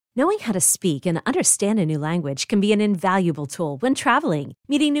Knowing how to speak and understand a new language can be an invaluable tool when traveling,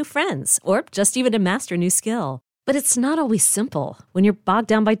 meeting new friends, or just even to master a new skill. But it's not always simple when you're bogged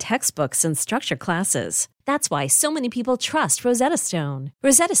down by textbooks and structured classes. That's why so many people trust Rosetta Stone.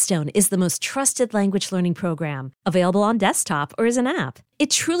 Rosetta Stone is the most trusted language learning program, available on desktop or as an app. It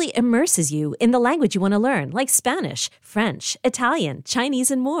truly immerses you in the language you want to learn, like Spanish, French, Italian,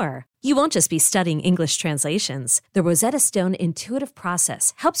 Chinese, and more. You won't just be studying English translations. The Rosetta Stone intuitive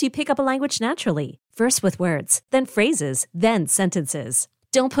process helps you pick up a language naturally, first with words, then phrases, then sentences.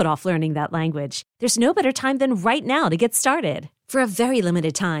 Don't put off learning that language. There's no better time than right now to get started. For a very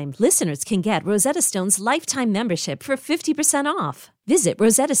limited time, listeners can get Rosetta Stone's lifetime membership for 50% off. Visit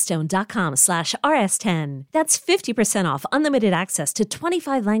rosettastone.com/rs10. That's 50% off unlimited access to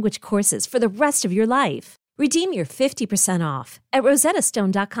 25 language courses for the rest of your life. Redeem your 50% off at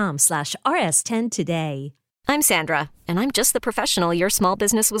rosettastone.com/rs10 today. I'm Sandra, and I'm just the professional your small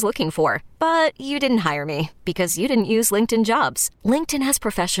business was looking for. But you didn't hire me because you didn't use LinkedIn Jobs. LinkedIn has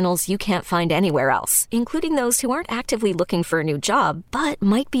professionals you can't find anywhere else, including those who aren't actively looking for a new job, but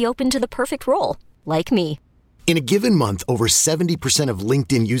might be open to the perfect role, like me. In a given month, over 70% of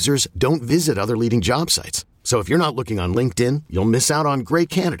LinkedIn users don't visit other leading job sites. So if you're not looking on LinkedIn, you'll miss out on great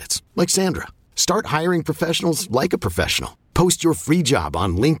candidates like Sandra. Start hiring professionals like a professional. Post your free job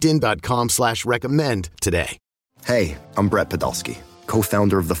on linkedin.com/recommend today. Hey, I'm Brett Podolsky,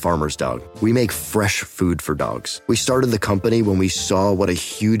 co-founder of The Farmer's Dog. We make fresh food for dogs. We started the company when we saw what a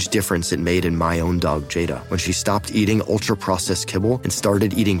huge difference it made in my own dog, Jada, when she stopped eating ultra-processed kibble and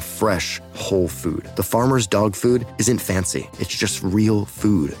started eating fresh, whole food. The Farmer's Dog food isn't fancy. It's just real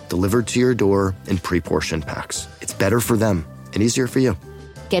food delivered to your door in pre-portioned packs. It's better for them and easier for you.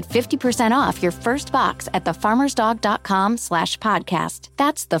 Get 50% off your first box at thefarmersdog.com/podcast.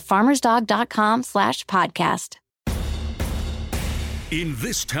 That's thefarmersdog.com/podcast. In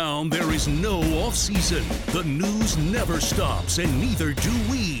this town, there is no off-season. The news never stops, and neither do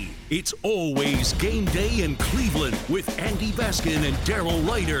we. It's always game day in Cleveland with Andy Baskin and Daryl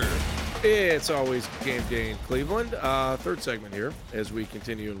Ryder. It's always game day in Cleveland. Third segment here as we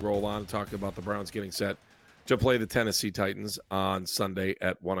continue and roll on talking about the Browns getting set to play the Tennessee Titans on Sunday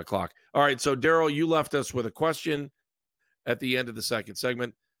at 1 o'clock. All right, so Daryl, you left us with a question at the end of the second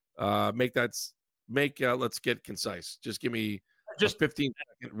segment. Let's get concise. Just give me just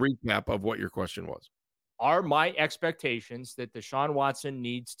 15-second recap of what your question was. Are my expectations that Deshaun Watson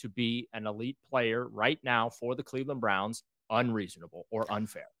needs to be an elite player right now for the Cleveland Browns unreasonable or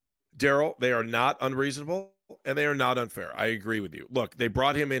unfair? Daryl, they are not unreasonable and they are not unfair. I agree with you. Look, they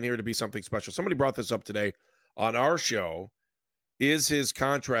brought him in here to be something special. Somebody brought this up today on our show. Is his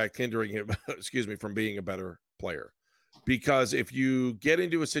contract hindering him, from being a better player? Because if you get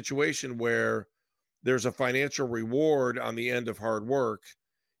into a situation where there's a financial reward on the end of hard work,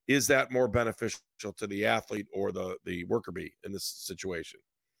 is that more beneficial to the athlete or the worker bee in this situation?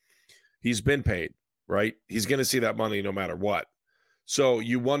 He's been paid, right? He's going to see that money no matter what. So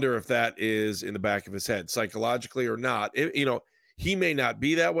you wonder if that is in the back of his head, psychologically or not. He may not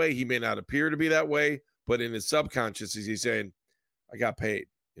be that way. He may not appear to be that way, but in his subconscious, he's saying, I got paid.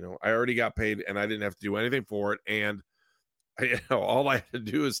 I already got paid and I didn't have to do anything for it. And all I had to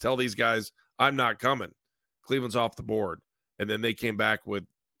do is tell these guys, I'm not coming. Cleveland's off the board. And then they came back with,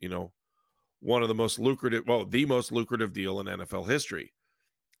 one of the most lucrative, the most lucrative deal in NFL history.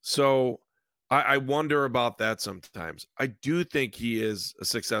 So I wonder about that sometimes. I do think he is a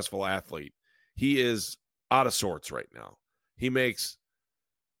successful athlete. He is out of sorts right now. He makes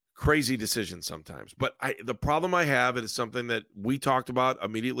crazy decisions sometimes. But the problem I have, and it's something that we talked about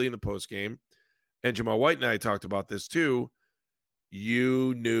immediately in the postgame, and Jamal White and I talked about this too.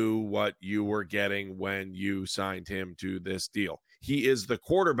 You knew what you were getting when you signed him to this deal. He is the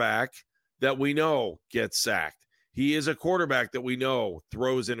quarterback that we know gets sacked. He is a quarterback that we know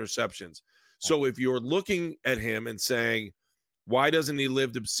throws interceptions. So if you're looking at him and saying, why doesn't he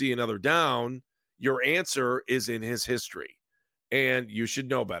live to see another down? Your answer is in his history. And you should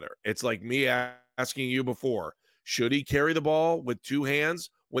know better. It's like me asking you before, should he carry the ball with two hands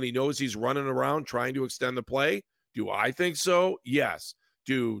when he knows he's running around trying to extend the play? Do I think so? Yes.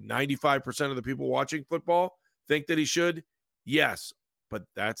 Do 95% of the people watching football think that he should? Yes. But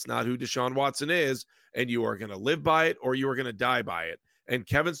that's not who Deshaun Watson is, and you are going to live by it or you are going to die by it. And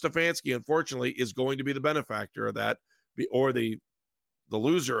Kevin Stefanski, unfortunately, is going to be the benefactor of that or the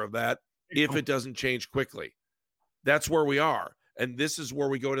loser of that if it doesn't change quickly. That's where we are. And this is where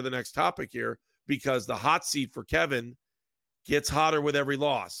we go to the next topic here, because the hot seat for Kevin gets hotter with every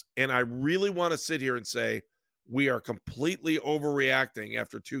loss. And I really want to sit here and say we are completely overreacting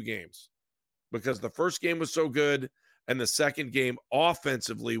after two games, because the first game was so good and the second game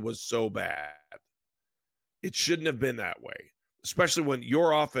offensively was so bad. It shouldn't have been that way, especially when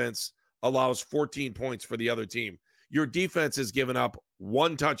your offense allows 14 points for the other team. Your defense has given up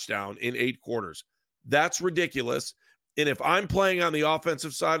 1 touchdown in 8 quarters. That's ridiculous. And if I'm playing on the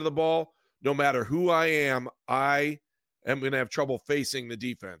offensive side of the ball, no matter who I am going to have trouble facing the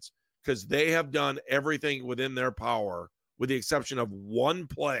defense because they have done everything within their power, with the exception of one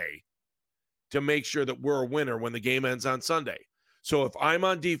play, to make sure that we're a winner when the game ends on Sunday. So if I'm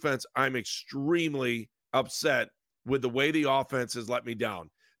on defense, I'm extremely upset with the way the offense has let me down,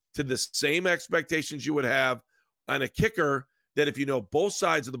 to the same expectations you would have on a kicker, that if you know both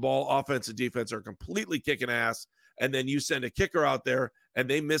sides of the ball, offense and defense, are completely kicking ass, and then you send a kicker out there and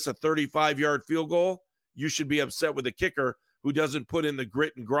they miss a 35-yard field goal, you should be upset with the kicker who doesn't put in the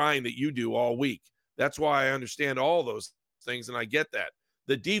grit and grind that you do all week. That's why I understand all those things, and I get that.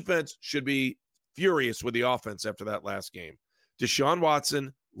 The defense should be furious with the offense after that last game. Deshaun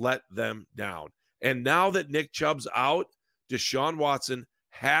Watson let them down. And now that Nick Chubb's out, Deshaun Watson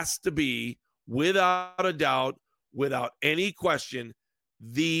has to be, without a doubt, without any question,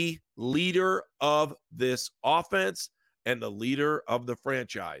 the leader of this offense and the leader of the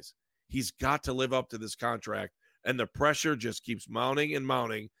franchise. He's got to live up to this contract, and the pressure just keeps mounting and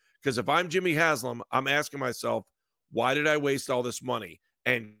mounting. Because if I'm Jimmy Haslam, I'm asking myself, why did I waste all this money?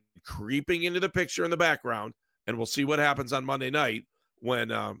 And creeping into the picture in the background, and we'll see what happens on Monday night when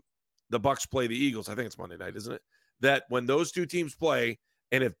the Bucs play the Eagles. I think it's Monday night, isn't it? That when those two teams play,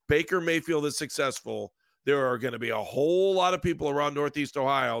 and if Baker Mayfield is successful, there are going to be a whole lot of people around Northeast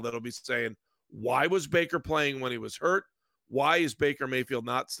Ohio that'll be saying, why was Baker playing when he was hurt? Why is Baker Mayfield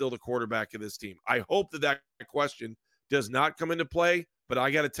not still the quarterback of this team? I hope that question does not come into play, but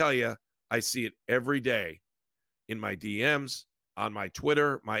I got to tell you, I see it every day in my DMs, on my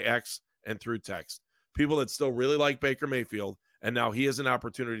Twitter, my X, and through text. People that still really like Baker Mayfield, and now he has an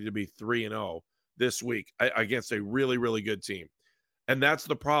opportunity to be 3-0 this week against a really, really good team. And that's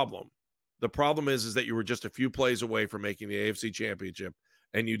the problem. The problem is that you were just a few plays away from making the AFC Championship,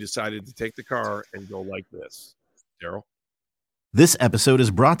 and you decided to take the car and go like this. Daryl? This episode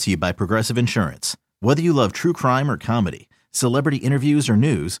is brought to you by Progressive Insurance. Whether you love true crime or comedy, celebrity interviews or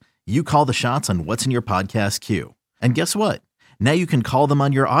news, you call the shots on what's in your podcast queue. And guess what? Now you can call them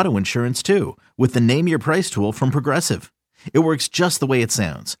on your auto insurance too, with the Name Your Price tool from Progressive. It works just the way it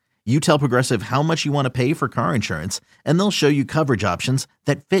sounds. You tell Progressive how much you want to pay for car insurance, and they'll show you coverage options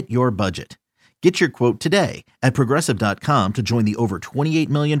that fit your budget. Get your quote today at Progressive.com to join the over 28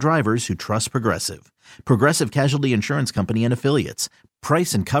 million drivers who trust Progressive. Progressive Casualty Insurance Company and Affiliates.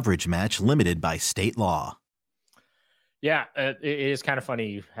 Price and coverage match limited by state law. Yeah, it is kind of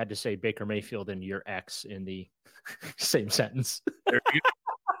funny you had to say Baker Mayfield and your ex in the same sentence.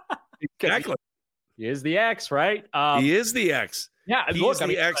 Exactly. He is the ex, right? He is the ex. Yeah, he's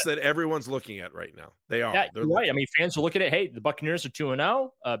the ex that everyone's looking at right now. They are. Yeah, you're right. I mean, fans are looking at, hey, the Buccaneers are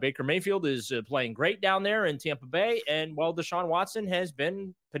 2-0. Baker Mayfield is playing great down there in Tampa Bay. And, well, Deshaun Watson has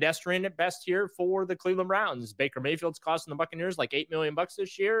been pedestrian at best here for the Cleveland Browns. Baker Mayfield's costing the Buccaneers like $8 million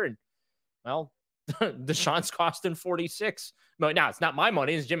this year. And, well, Deshaun's costing 46. But now it's not my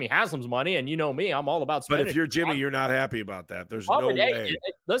money. It's Jimmy Haslam's money. And you know me, I'm all about spending. But if you're Jimmy, you're not happy about that. There's no way.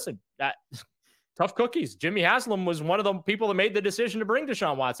 Listen, tough cookies. Jimmy Haslam was one of the people that made the decision to bring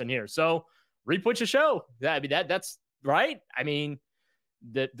Deshaun Watson here. So reap your show. That's right. I mean,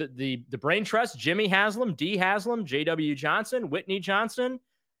 the brain trust, Jimmy Haslam, D Haslam, J.W. Johnson, Whitney Johnson,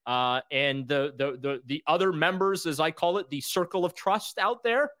 and the other members, as I call it, the circle of trust out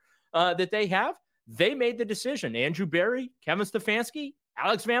there that they have. They made the decision. Andrew Berry, Kevin Stefanski,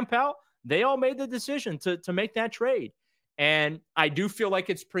 Alex Van Pelt, they all made the decision to make that trade. And I do feel like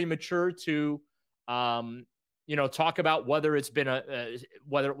it's premature to talk about whether it's been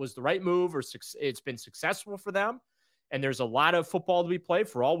whether it was the right move or it's been successful for them. And there's a lot of football to be played.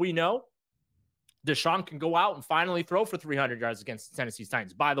 For all we know, Deshaun can go out and finally throw for 300 yards against the Tennessee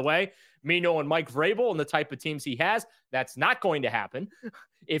Titans. By the way, me knowing Mike Vrabel and the type of teams he has, that's not going to happen.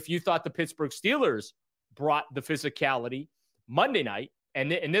 If you thought the Pittsburgh Steelers brought the physicality Monday night,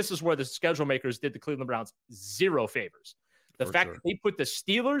 and this is where the schedule makers did the Cleveland Browns zero favors. The fact that they put the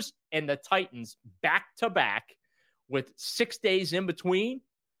Steelers and the Titans back to back with 6 days in between,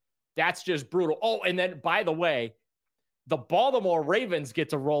 that's just brutal. Oh, and then, by the way, the Baltimore Ravens get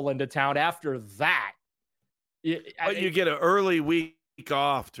to roll into town after that. But you get an early week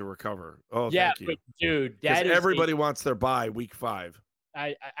off to recover. Oh, yeah, thank you. But dude, everybody wants their bye week 5.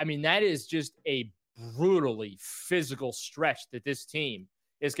 I mean, that is just a brutally physical stretch that this team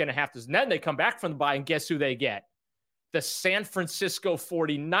is going to have to. And then they come back from the bye, and guess who they get? The San Francisco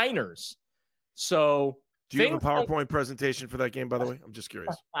 49ers. So Do you have a PowerPoint presentation for that game, by the way? I'm just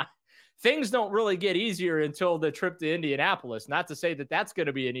curious. Things don't really get easier until the trip to Indianapolis. Not to say that that's going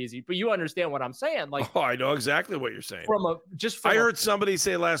to be an easy, but you understand what I'm saying. Like, oh, I know exactly what you're saying. I heard somebody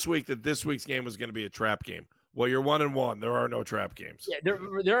say last week that this week's game was going to be a trap game. Well, you're 1-1. There are no trap games. Yeah,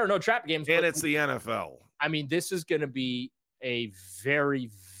 there are no trap games. And it's the NFL. I mean, this is going to be a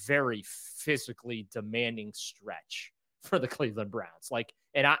very, very physically demanding stretch for the Cleveland Browns. Like,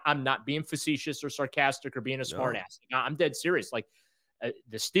 and I'm not being facetious or sarcastic or being a smartass. No. I'm dead serious. Like,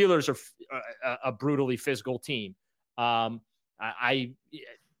 the Steelers are a brutally physical team. I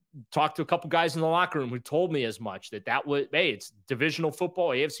talked to a couple guys in the locker room who told me as much, that was, hey, it's divisional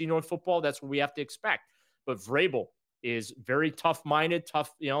football, AFC North football. That's what we have to expect. But Vrabel is very tough-minded,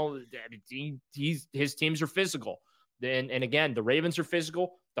 tough. You know, his teams are physical. And again, the Ravens are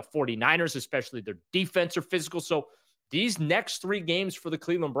physical. The 49ers, especially their defense, are physical. So these next 3 games for the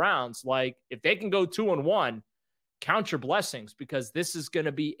Cleveland Browns, like, if they can go 2-1, count your blessings, because this is going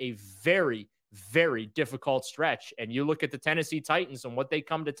to be a very, very difficult stretch. And you look at the Tennessee Titans and what they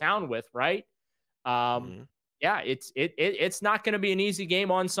come to town with, right? Yeah, it's not going to be an easy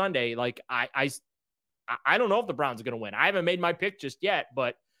game on Sunday. Like, I don't know if the Browns are going to win. I haven't made my pick just yet,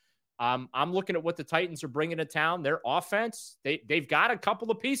 but I'm looking at what the Titans are bringing to town. Their offense, they've got a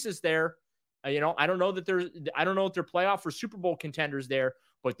couple of pieces there. I don't know if they're playoff or Super Bowl contenders there,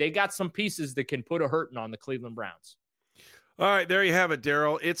 but they got some pieces that can put a hurting on the Cleveland Browns. All right, there you have it,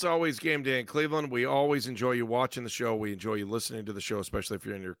 Daryl. It's always game day in Cleveland. We always enjoy you watching the show. We enjoy you listening to the show, especially if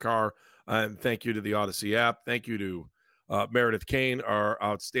you're in your car. And thank you to the Odyssey app. Thank you to Meredith Kane, our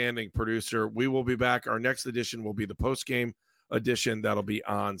outstanding producer. We will be back. Our next edition will be the post-game edition. That'll be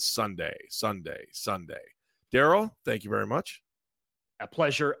on Sunday. Daryl, thank you very much. A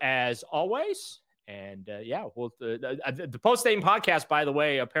pleasure as always. And the post-game podcast, by the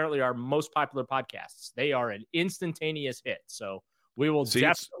way, apparently our most popular podcasts. They are an instantaneous hit. So we will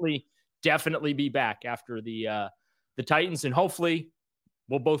definitely be back after the Titans, and hopefully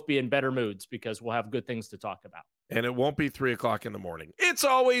we'll both be in better moods because we'll have good things to talk about. And it won't be 3:00 in the morning. It's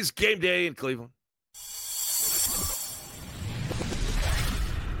always game day in Cleveland.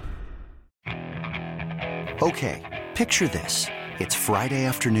 Okay, picture this. It's Friday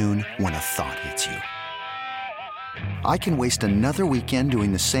afternoon when a thought hits you. I can waste another weekend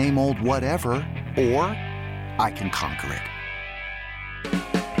doing the same old whatever, or I can conquer it.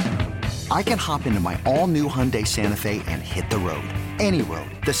 I can hop into my all-new Hyundai Santa Fe and hit the road. Any road.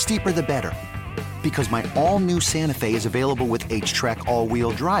 The steeper, the better. Because my all-new Santa Fe is available with H-Track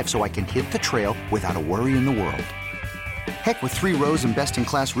all-wheel drive, so I can hit the trail without a worry in the world. Heck, with 3 rows and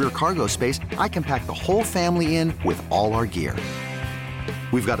best-in-class rear cargo space, I can pack the whole family in with all our gear.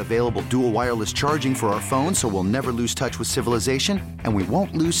 We've got available dual wireless charging for our phones, so we'll never lose touch with civilization, and we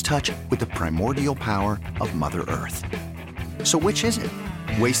won't lose touch with the primordial power of Mother Earth. So which is it?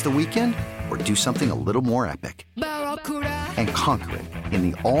 Waste the weekend or do something a little more epic? And conquer it in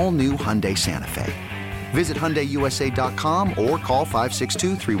the all-new Hyundai Santa Fe. Visit HyundaiUSA.com or call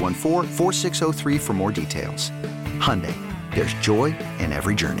 562-314-4603 for more details. Hyundai, there's joy in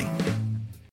every journey.